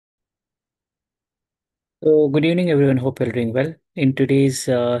So, good evening, everyone. Hope you're doing well. In today's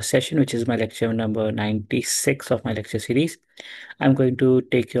session, which is my lecture number 96 of my lecture series, I'm going to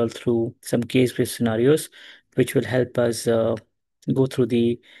take you all through some case-based scenarios, which will help us go through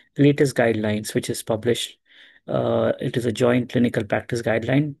the latest guidelines, which is published. It is a joint clinical practice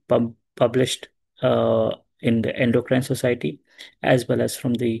guideline published in the Endocrine Society, as well as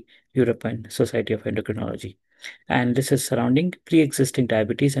from the European Society of Endocrinology. And this is surrounding pre-existing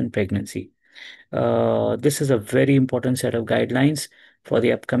diabetes and pregnancy. This is a very important set of guidelines for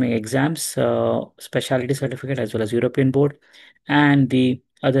the upcoming exams, specialty certificate as well as European board and the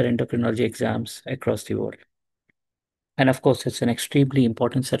other endocrinology exams across the world. And of course, it's an extremely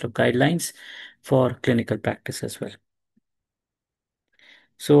important set of guidelines for clinical practice as well.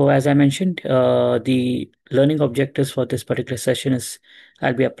 So as I mentioned, the learning objectives for this particular session is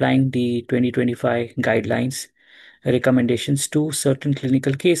I'll be applying the 2025 guidelines recommendations to certain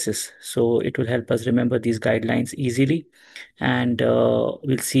clinical cases. So it will help us remember these guidelines easily, and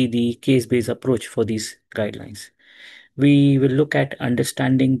we'll see the case-based approach for these guidelines. We will look at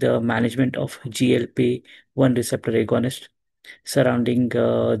understanding the management of GLP-1 receptor agonist surrounding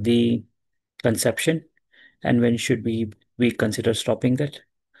the conception and when should we consider stopping that.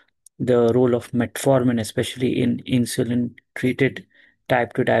 The role of metformin, especially in insulin-treated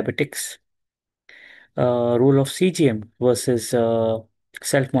type 2 diabetics, role of CGM versus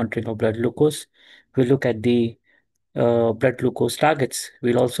self-monitoring of blood glucose. We'll look at the blood glucose targets.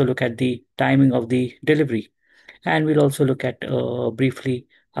 We'll also look at the timing of the delivery. And we'll also look at briefly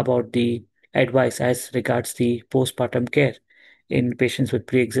about the advice as regards the postpartum care in patients with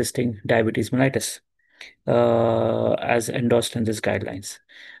pre-existing diabetes mellitus as endorsed in these guidelines.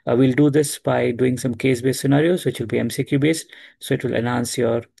 We'll do this by doing some case-based scenarios, which will be MCQ based, so it will enhance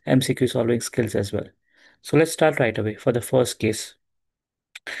your MCQ solving skills as well. So let's start right away for the first case.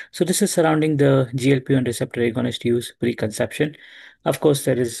 So this is surrounding the GLP-1 receptor agonist use preconception. Of course,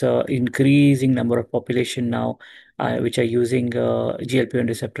 there is increasing number of population now which are using GLP-1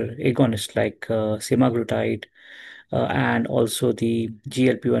 receptor agonists like semaglutide and also the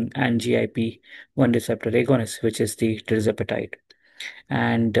GLP-1 and GIP-1 receptor agonist, which is the tirzepatide.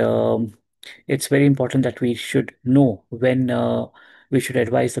 And it's very important that we should know when we should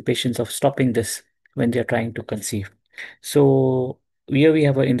advise the patients of stopping this when they're trying to conceive. So here we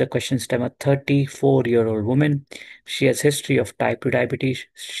have in the question stem a 34-year-old woman. She has history of type 2 diabetes.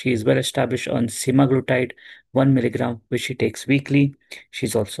 She is well established on semaglutide 1 milligram, which she takes weekly.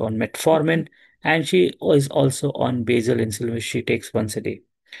 She's also on metformin, and she is also on basal insulin, which she takes once a day.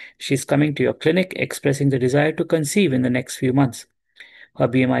 She's coming to your clinic expressing the desire to conceive in the next few months. Her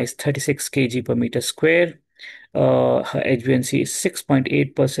BMI is 36 kg per meter square. Her HbA1c is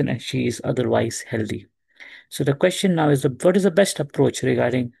 6.8%, and she is otherwise healthy. So the question now is what is the best approach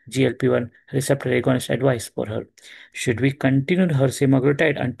regarding GLP-1 receptor agonist advice for her? Should we continue her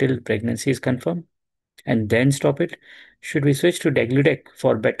semaglutide until pregnancy is confirmed and then stop it? Should we switch to degludec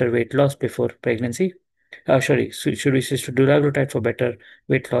for better weight loss before pregnancy? Should we switch to dulaglutide for better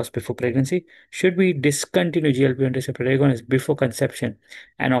weight loss before pregnancy? Should we discontinue GLP-1 receptor agonist before conception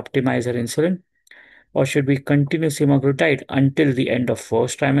and optimize her insulin? Or should we continue semaglutide until the end of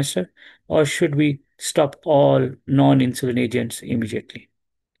first trimester? Or should we stop all non-insulin agents immediately?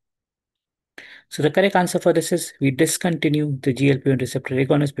 So the correct answer for this is we discontinue the GLP-1 receptor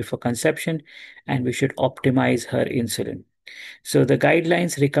agonist before conception and we should optimize her insulin. So the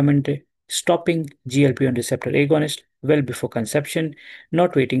guidelines recommend stopping GLP-1 receptor agonist well before conception,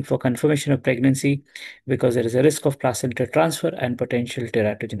 not waiting for confirmation of pregnancy because there is a risk of placental transfer and potential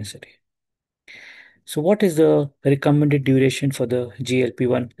teratogenicity. So what is the recommended duration for the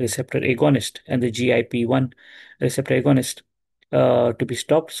GLP-1 receptor agonist and the GIP-1 receptor agonist to be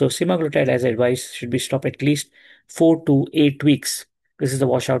stopped? So semaglutide, as advised, should be stopped at least 4 to 8 weeks. This is the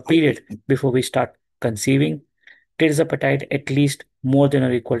washout period before we start conceiving. Tirzepatide at least more than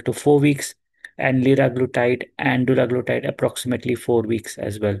or equal to 4 weeks, and liraglutide and dulaglutide approximately 4 weeks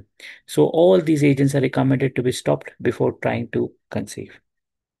as well. So all these agents are recommended to be stopped before trying to conceive.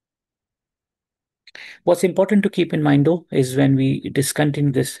 What's important to keep in mind though is when we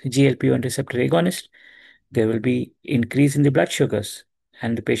discontinue this GLP-1 receptor agonist, there will be increase in the blood sugars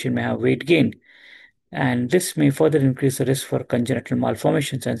and the patient may have weight gain. And this may further increase the risk for congenital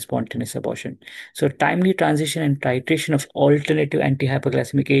malformations and spontaneous abortion. So timely transition and titration of alternative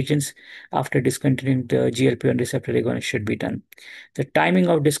antihyperglycemic agents after discontinuing the GLP-1 receptor agonist should be done. The timing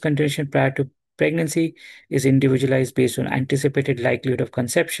of discontinuation prior to pregnancy is individualized based on anticipated likelihood of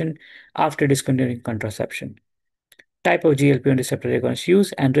conception after discontinuing contraception, type of GLP-1 receptor agonist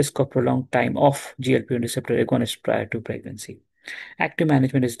use, and risk of prolonged time off GLP-1 receptor agonist prior to pregnancy. Active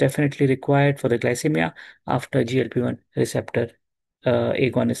management is definitely required for the glycemia after GLP-1 receptor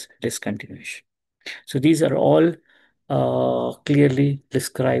agonist discontinuation. So these are all clearly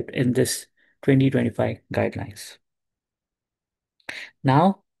described in this 2025 guidelines.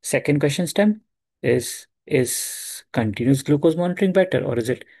 Now, second question stem is continuous glucose monitoring better, or is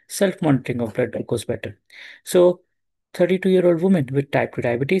it self-monitoring of blood glucose better? So 32-year-old woman with type 2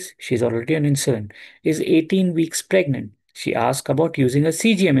 diabetes, she's already on insulin, is 18 weeks pregnant. She asked about using a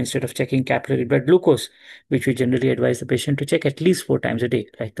CGM instead of checking capillary blood glucose, which we generally advise the patient to check at least 4 times a day,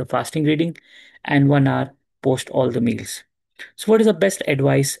 like the fasting reading and 1 hour post all the meals. So what is the best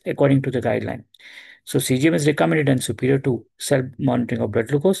advice according to the guideline? So CGM is recommended and superior to self-monitoring of blood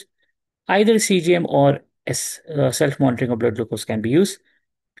glucose. Either CGM or self-monitoring of blood glucose can be used.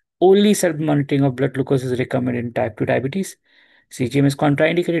 Only self-monitoring of blood glucose is recommended in type 2 diabetes. CGM is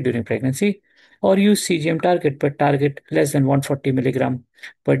contraindicated during pregnancy, or use CGM target, but target less than 140 milligram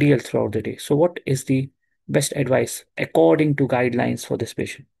per DL throughout the day. So what is the best advice according to guidelines for this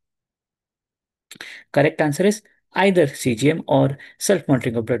patient? Correct answer is either CGM or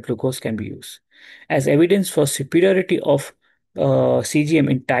self-monitoring of blood glucose can be used. As evidence for superiority of CGM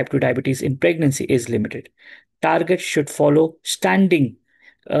in type 2 diabetes in pregnancy is limited. Targets should follow standard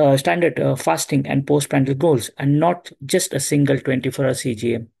fasting and postprandial goals and not just a single 24-hour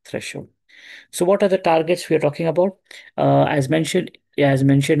CGM threshold. So what are the targets we are talking about? As mentioned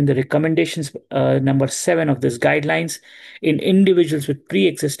in the recommendations number 7 of this guidelines, in individuals with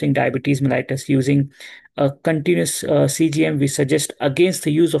pre-existing diabetes mellitus using a continuous CGM, we suggest against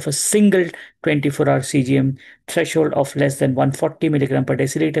the use of a single 24-hour CGM threshold of less than 140 milligram per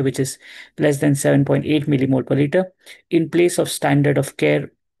deciliter, which is less than 7.8 millimole per liter, in place of standard of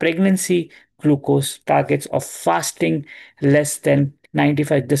care pregnancy glucose targets of fasting less than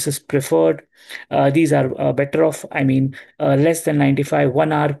 95. This is preferred. These are better off. I mean, less than 95.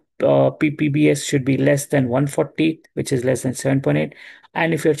 1 hour ppbs should be less than 140, which is less than 7.8.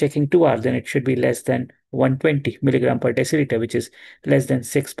 And if you're checking 2 hours, then it should be less than 120 milligram per deciliter, which is less than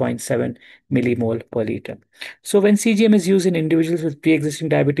 6.7 millimole per liter. So when CGM is used in individuals with pre-existing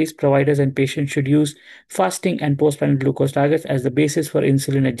diabetes, providers and patients should use fasting and postprandial glucose targets as the basis for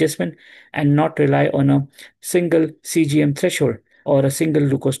insulin adjustment and not rely on a single CGM threshold or a single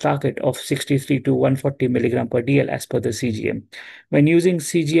glucose target of 63 to 140 milligram per DL as per the CGM. When using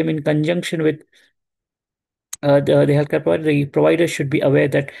CGM in conjunction with the healthcare provider, the provider should be aware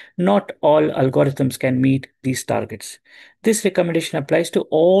that not all algorithms can meet these targets. This recommendation applies to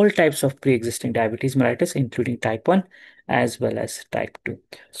all types of pre-existing diabetes mellitus, including type 1 as well as type 2.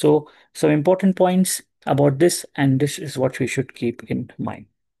 So some important points about this, and this is what we should keep in mind.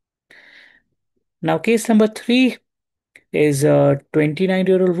 Now, case number 3 is a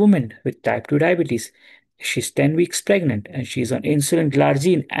 29-year-old woman with type 2 diabetes. She's 10 weeks pregnant and she's on insulin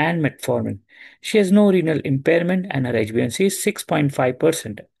glargine and metformin. She has no renal impairment and her HbA1c is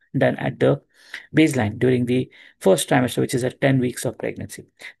 6.5% done at the baseline during the first trimester, which is at 10 weeks of pregnancy.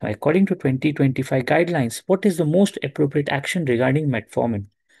 Now, according to 2025 guidelines, what is the most appropriate action regarding metformin?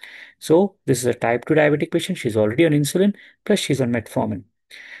 So, this is a type 2 diabetic patient. She's already on insulin, plus she's on metformin.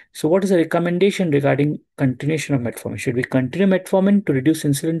 So what is the recommendation regarding continuation of metformin? Should we continue metformin to reduce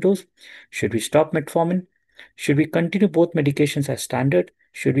insulin dose? Should we stop metformin? Should we continue both medications as standard?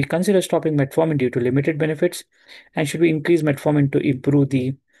 Should we consider stopping metformin due to limited benefits? And should we increase metformin to improve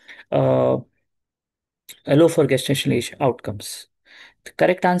the allow for gestational age outcomes? The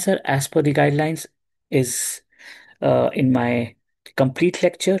correct answer, as per the guidelines, is in my complete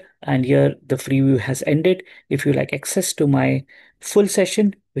lecture, and here the free view has ended. If you like access to my full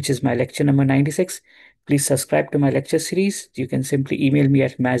session, which is my lecture number 96, please subscribe to my lecture series. You can simply email me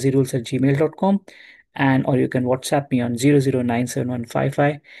at mazhirules@gmail.com, and or you can WhatsApp me on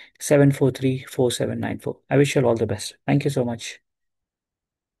 00971557434794. I wish you all the best. Thank you so much.